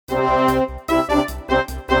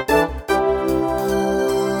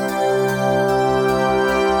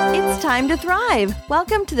time to thrive.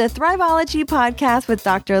 Welcome to the Thriveology Podcast with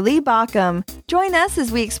Dr. Lee Baucom. Join us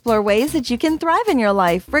as we explore ways that you can thrive in your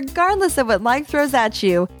life, regardless of what life throws at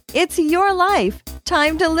you. It's your life.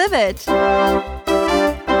 Time to live it.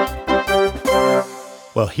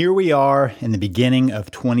 Well, here we are in the beginning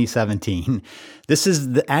of 2017. This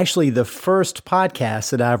is actually the first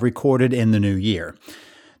podcast that I've recorded in the new year.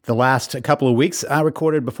 The last couple of weeks I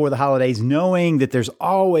recorded before the holidays, knowing that there's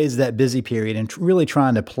always that busy period and really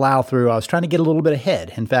trying to plow through. I was trying to get a little bit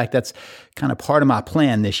ahead. In fact, that's kind of part of my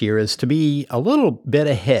plan this year is to be a little bit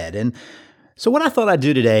ahead. And so what I thought I'd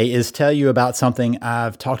do today is tell you about something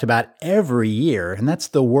I've talked about every year, and that's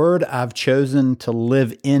the word I've chosen to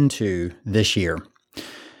live into this year.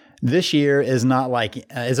 This year is about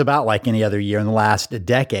like any other year in the last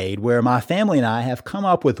decade, where my family and I have come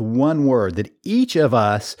up with one word that each of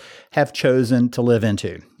us have chosen to live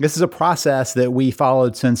into. This is a process that we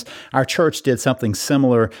followed since our church did something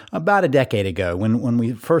similar about a decade ago, when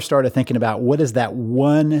we first started thinking about what is that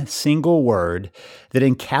one single word that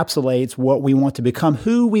encapsulates what we want to become,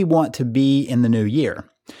 who we want to be in the new year.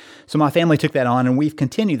 So my family took that on, and we've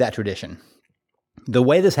continued that tradition. The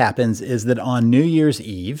way this happens is that on New Year's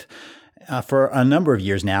Eve, for a number of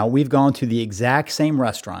years now, we've gone to the exact same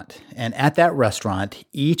restaurant. And at that restaurant,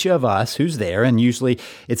 each of us who's there, and usually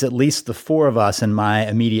it's at least the four of us in my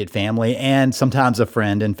immediate family, and sometimes a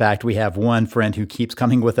friend. In fact, we have one friend who keeps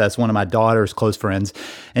coming with us, one of my daughter's close friends,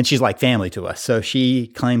 and she's like family to us. So she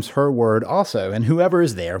claims her word also. And whoever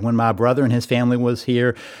is there, when my brother and his family was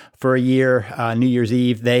here for a year, New Year's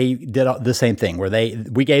Eve, they did the same thing where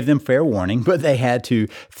we gave them fair warning, but they had to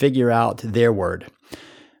figure out their word.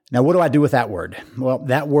 Now, what do I do with that word? Well,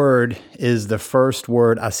 that word is the first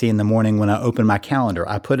word I see in the morning when I open my calendar.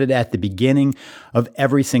 I put it at the beginning of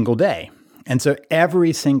every single day. And so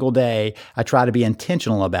every single day, I try to be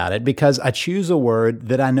intentional about it because I choose a word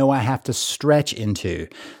that I know I have to stretch into,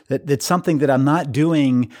 that's something that I'm not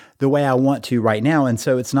doing the way I want to right now. And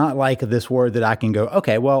so it's not like this word that I can go,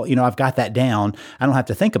 okay, well, I've got that down. I don't have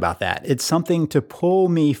to think about that. It's something to pull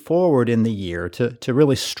me forward in the year, to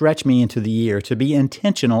really stretch me into the year, to be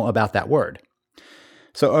intentional about that word.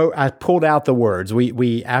 So I pulled out the words.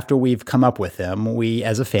 We after we've come up with them, we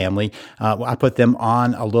as a family, I put them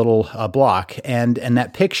on a little block, and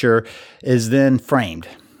that picture is then framed,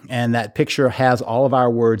 and that picture has all of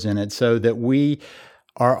our words in it, so that we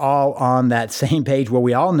are all on that same page where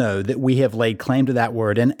we all know that we have laid claim to that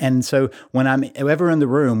word. And so when I'm ever in the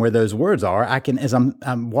room where those words are, I can, as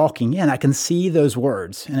I'm walking in, I can see those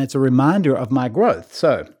words, and it's a reminder of my growth.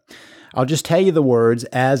 So I'll just tell you the words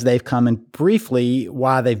as they've come and briefly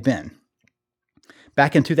why they've been.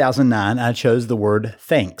 Back in 2009, I chose the word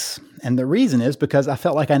thanks. And the reason is because I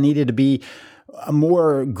felt like I needed to be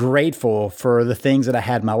more grateful for the things that I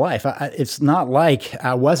had in my life. It's not like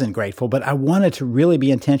I wasn't grateful, but I wanted to really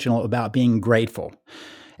be intentional about being grateful.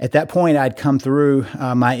 At that point, I'd come through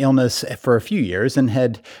my illness for a few years and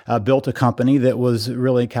had built a company that was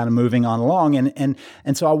really kind of moving on along. And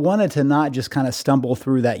so I wanted to not just kind of stumble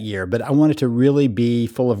through that year, but I wanted to really be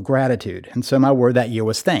full of gratitude. And so my word that year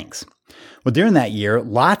was thanks. Well, during that year,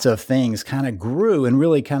 lots of things kind of grew and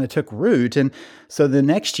really kind of took root. And so the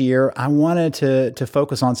next year, I wanted to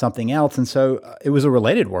focus on something else. And so it was a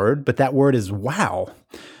related word, but that word is wow.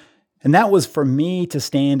 And that was for me to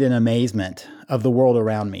stand in amazement of the world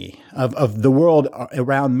around me, of the world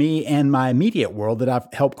around me and my immediate world that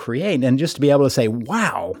I've helped create. And just to be able to say,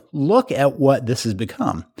 wow, look at what this has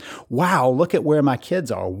become. Wow, look at where my kids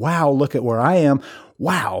are. Wow, look at where I am.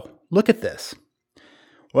 Wow, look at this.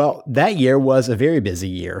 Well, that year was a very busy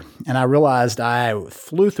year, and I realized I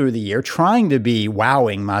flew through the year trying to be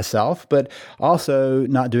wowing myself, but also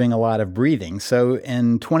not doing a lot of breathing. So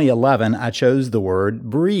in 2011, I chose the word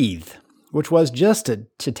breathe, which was just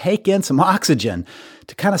to take in some oxygen,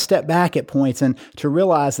 to kind of step back at points and to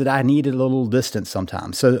realize that I needed a little distance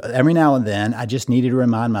sometimes. So every now and then, I just needed to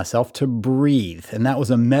remind myself to breathe, and that was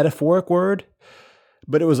a metaphoric word.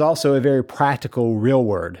 But it was also a very practical, real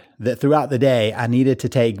word that throughout the day, I needed to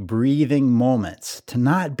take breathing moments to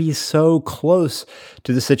not be so close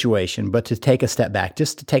to the situation, but to take a step back,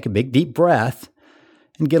 just to take a big, deep breath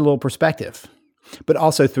and get a little perspective. But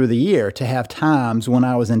also through the year to have times when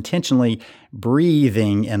I was intentionally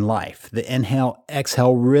breathing in life, the inhale,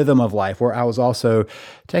 exhale rhythm of life, where I was also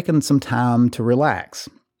taking some time to relax,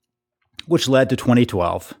 which led to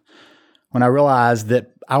 2012, when I realized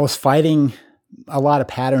that I was fighting a lot of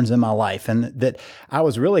patterns in my life, and that I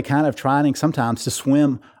was really kind of trying sometimes to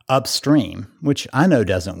swim upstream, which I know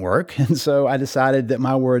doesn't work. And so I decided that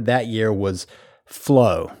my word that year was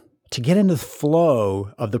flow, to get into the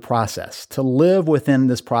flow of the process, to live within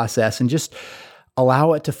this process and just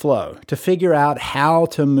allow it to flow, to figure out how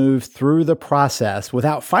to move through the process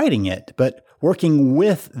without fighting it, but working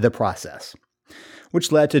with the process,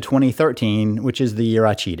 which led to 2013, which is the year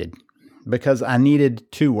I cheated, because I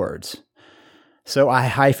needed 2 words. So I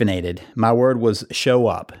hyphenated. My word was show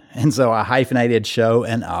up. And so I hyphenated show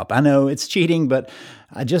and up. I know it's cheating, but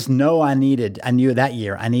I just know I knew that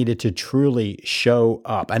year I needed to truly show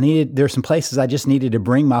up. There's some places I just needed to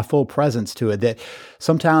bring my full presence to it, that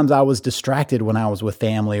sometimes I was distracted when I was with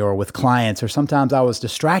family or with clients, or sometimes I was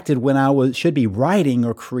distracted when I should be writing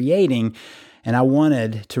or creating. And I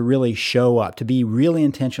wanted to really show up, to be really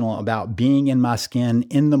intentional about being in my skin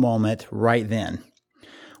in the moment right then,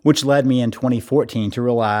 which led me in 2014 to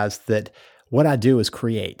realize that what I do is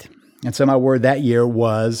create. And so my word that year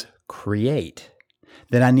was create.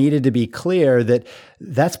 That I needed to be clear that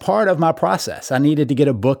that's part of my process. I needed to get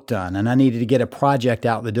a book done and I needed to get a project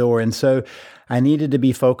out the door. And so I needed to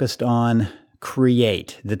be focused on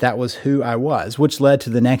create, that was who I was, which led to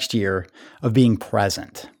the next year of being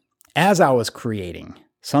present. As I was creating,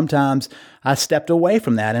 sometimes I stepped away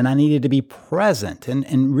from that and I needed to be present.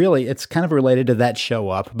 And really, it's kind of related to that show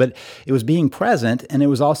up, but it was being present and it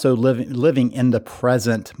was also living in the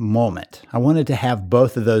present moment. I wanted to have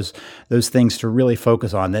both of those things to really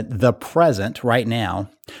focus on, that the present right now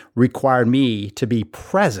required me to be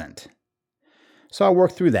present. So I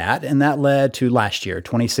worked through that, and that led to last year,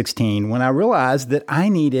 2016, when I realized that I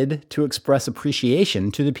needed to express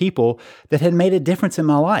appreciation to the people that had made a difference in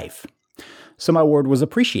my life. So my word was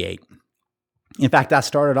appreciate. In fact, I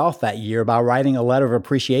started off that year by writing a letter of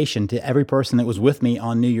appreciation to every person that was with me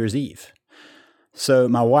on New Year's Eve. So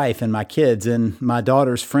my wife and my kids and my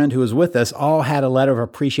daughter's friend who was with us all had a letter of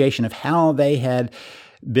appreciation of how they had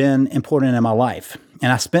been important in my life.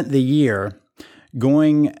 And I spent the year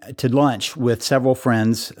going to lunch with several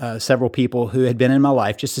friends, several people who had been in my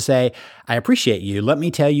life, just to say, I appreciate you. Let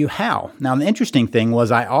me tell you how. Now, the interesting thing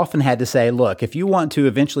was I often had to say, look, if you want to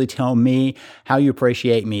eventually tell me how you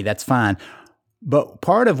appreciate me, that's fine. But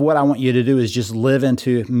part of what I want you to do is just live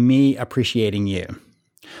into me appreciating you.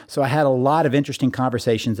 So I had a lot of interesting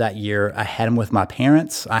conversations that year. I had them with my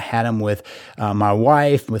parents. I had them with my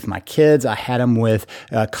wife, with my kids. I had them with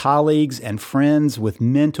colleagues and friends, with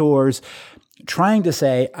mentors, trying to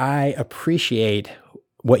say, I appreciate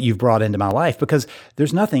what you've brought into my life, because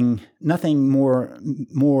there's nothing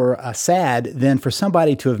more sad than for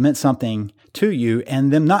somebody to have meant something to you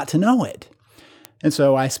and them not to know it. And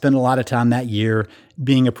so I spent a lot of time that year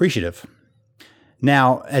being appreciative.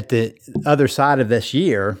 Now, at the other side of this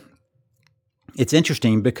year, it's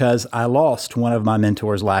interesting because I lost one of my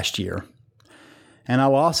mentors last year. And I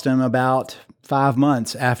lost him about 5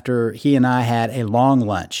 months after he and I had a long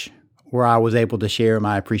lunch where I was able to share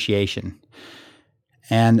my appreciation.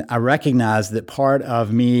 And I recognized that part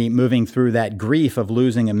of me moving through that grief of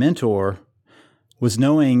losing a mentor was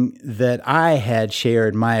knowing that I had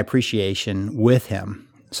shared my appreciation with him.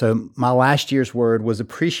 So my last year's word was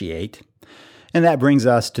appreciate, and that brings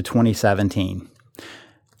us to 2017.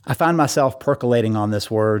 I find myself percolating on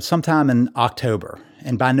this word sometime in October.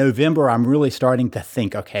 And by November, I'm really starting to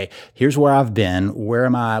think, okay, here's where I've been. Where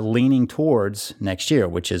am I leaning towards next year,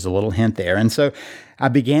 which is a little hint there. And so I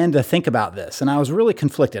began to think about this, and I was really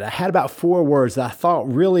conflicted. I had about 4 words that I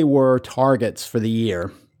thought really were targets for the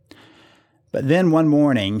year. But then one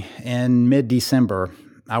morning in mid-December,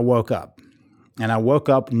 I woke up. And I woke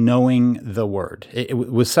up knowing the word. It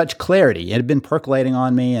was such clarity. It had been percolating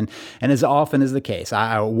on me, and as often is the case,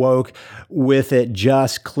 I awoke with it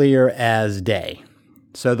just clear as day.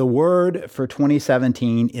 So the word for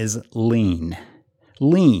 2017 is lean.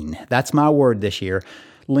 Lean. That's my word this year,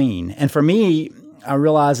 lean. And for me, I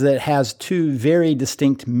realize that it has 2 very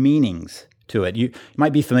distinct meanings to it. You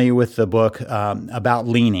might be familiar with the book about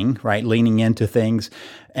leaning, right? Leaning into things.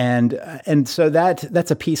 And so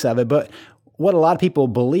that's a piece of it. But what a lot of people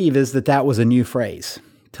believe is that was a new phrase.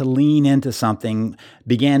 To lean into something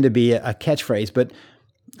began to be a catchphrase, but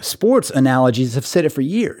sports analogies have said it for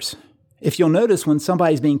years. If you'll notice, when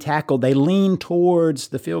somebody's being tackled, they lean towards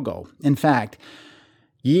the field goal. In fact,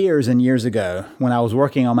 years and years ago, when I was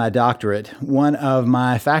working on my doctorate, one of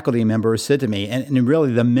my faculty members said to me, and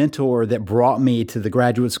really the mentor that brought me to the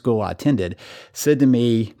graduate school I attended, said to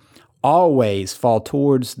me, always fall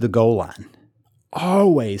towards the goal line.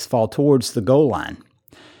 Always fall towards the goal line.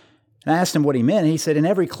 And I asked him what he meant. He said, in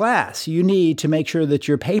every class, you need to make sure that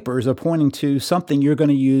your papers are pointing to something you're going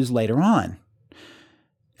to use later on.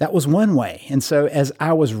 That was one way. And so as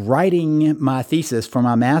I was writing my thesis for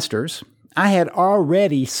my master's, I had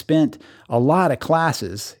already spent a lot of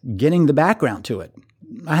classes getting the background to it.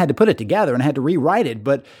 I had to put it together and I had to rewrite it,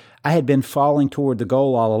 but I had been falling toward the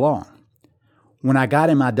goal all along. When I got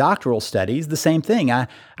in my doctoral studies, the same thing. I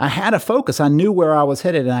had a focus. I knew where I was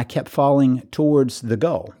headed, and I kept falling towards the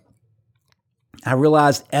goal. I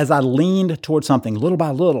realized as I leaned towards something, little by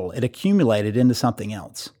little, it accumulated into something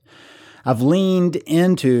else. I've leaned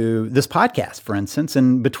into this podcast, for instance,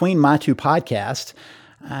 and between my two podcasts,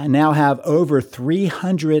 I now have over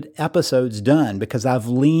 300 episodes done because I've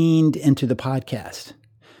leaned into the podcast.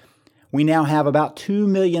 We now have about 2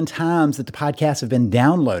 million times that the podcasts have been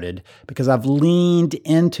downloaded because I've leaned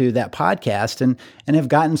into that podcast and have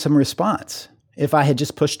gotten some response. If I had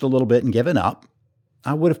just pushed a little bit and given up,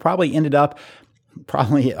 I would have probably ended up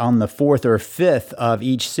on the 4th or 5th of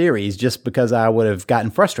each series just because I would have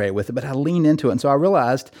gotten frustrated with it. But I leaned into it. And so I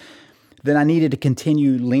realized that I needed to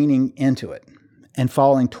continue leaning into it and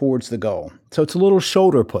falling towards the goal. So it's a little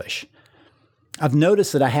shoulder push. I've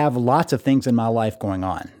noticed that I have lots of things in my life going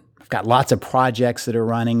on. Got lots of projects that are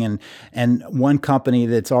running and one company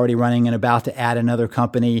that's already running and about to add another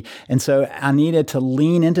company. And so I needed to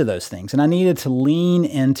lean into those things. And I needed to lean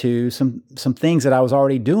into some things that I was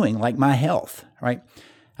already doing, like my health, right?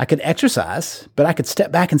 I could exercise, but I could step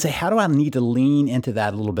back and say, how do I need to lean into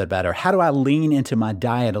that a little bit better? How do I lean into my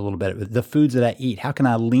diet a little bit? The foods that I eat, how can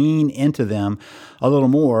I lean into them a little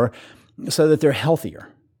more so that they're healthier?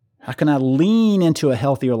 How can I lean into a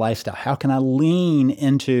healthier lifestyle? How can I lean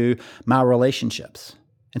into my relationships?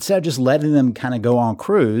 Instead of just letting them kind of go on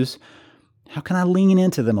cruise, how can I lean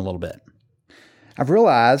into them a little bit? I've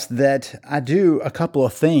realized that I do a couple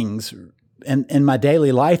of things in my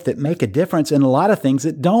daily life that make a difference and a lot of things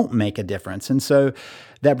that don't make a difference. And so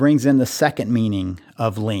that brings in the second meaning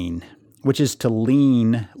of lean, which is to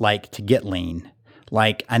lean like to get lean.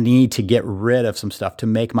 Like I need to get rid of some stuff to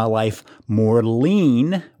make my life more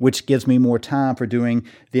lean, which gives me more time for doing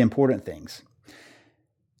the important things.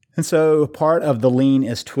 And so part of the lean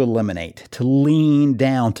is to eliminate, to lean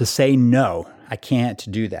down, to say, no, I can't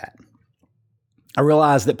do that. I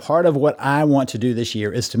realize that part of what I want to do this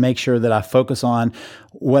year is to make sure that I focus on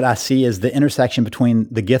what I see as the intersection between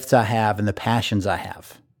the gifts I have and the passions I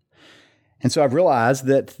have. And so I've realized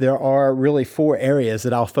that there are really 4 areas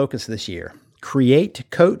that I'll focus this year. Create,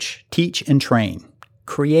 coach, teach, and train.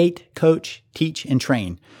 Create, coach, teach, and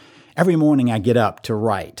train. Every morning I get up to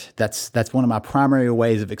write. That's one of my primary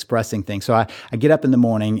ways of expressing things. So I get up in the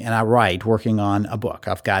morning and I write, working on a book.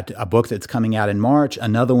 I've got a book that's coming out in March,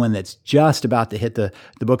 another one that's just about to hit the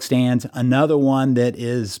book stands, another one that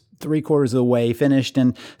is 3/4 of the way finished,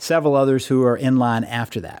 and several others who are in line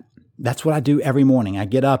after that. That's what I do every morning. I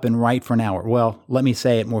get up and write for an hour. Well, let me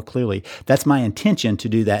say it more clearly. That's my intention to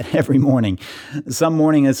do that every morning. Some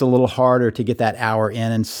mornings it's a little harder to get that hour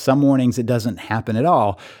in, and some mornings it doesn't happen at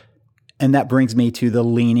all. And that brings me to the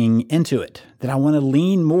leaning into it, that I want to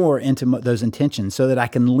lean more into those intentions so that I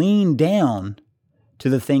can lean down to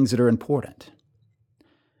the things that are important.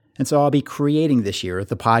 And so I'll be creating this year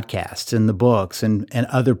the podcasts and the books and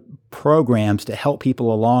other programs to help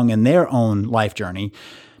people along in their own life journey.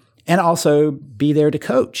 And also be there to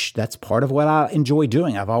coach. That's part of what I enjoy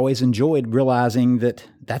doing. I've always enjoyed realizing that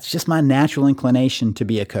that's just my natural inclination to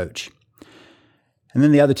be a coach. And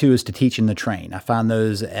then the other 2 is to teach and to train. I find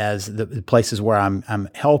those as the places where I'm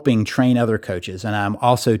helping train other coaches, and I'm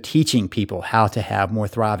also teaching people how to have more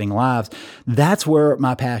thriving lives. That's where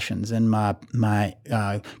my passions and my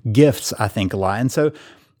gifts, I think, lie. And so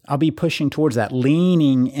I'll be pushing towards that,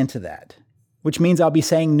 leaning into that, which means I'll be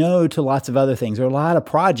saying no to lots of other things. There are a lot of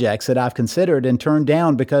projects that I've considered and turned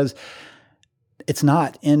down because it's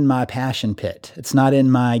not in my passion pit. It's not in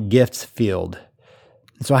my gifts field.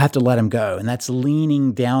 And so I have to let them go. And that's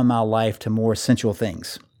leaning down my life to more essential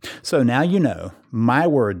things. So now you know, my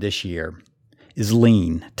word this year is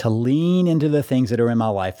lean, to lean into the things that are in my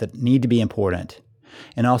life that need to be important,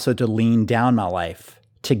 and also to lean down my life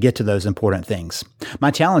to get to those important things.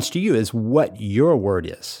 My challenge to you is what your word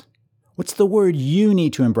is. What's the word you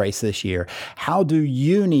need to embrace this year? How do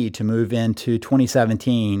you need to move into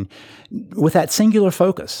 2017 with that singular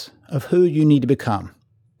focus of who you need to become?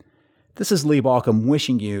 This is Lee Baucom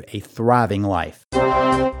wishing you a thriving life. You've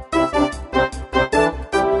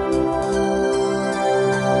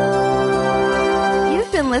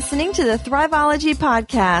been listening to the Thriveology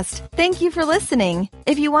Podcast. Thank you for listening.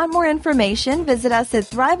 If you want more information, visit us at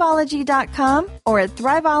Thriveology.com or at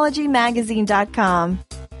ThriveologyMagazine.com.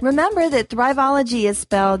 Remember that Thriveology is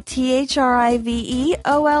spelled Thriveology.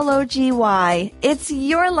 It's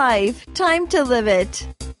your life. Time to live it.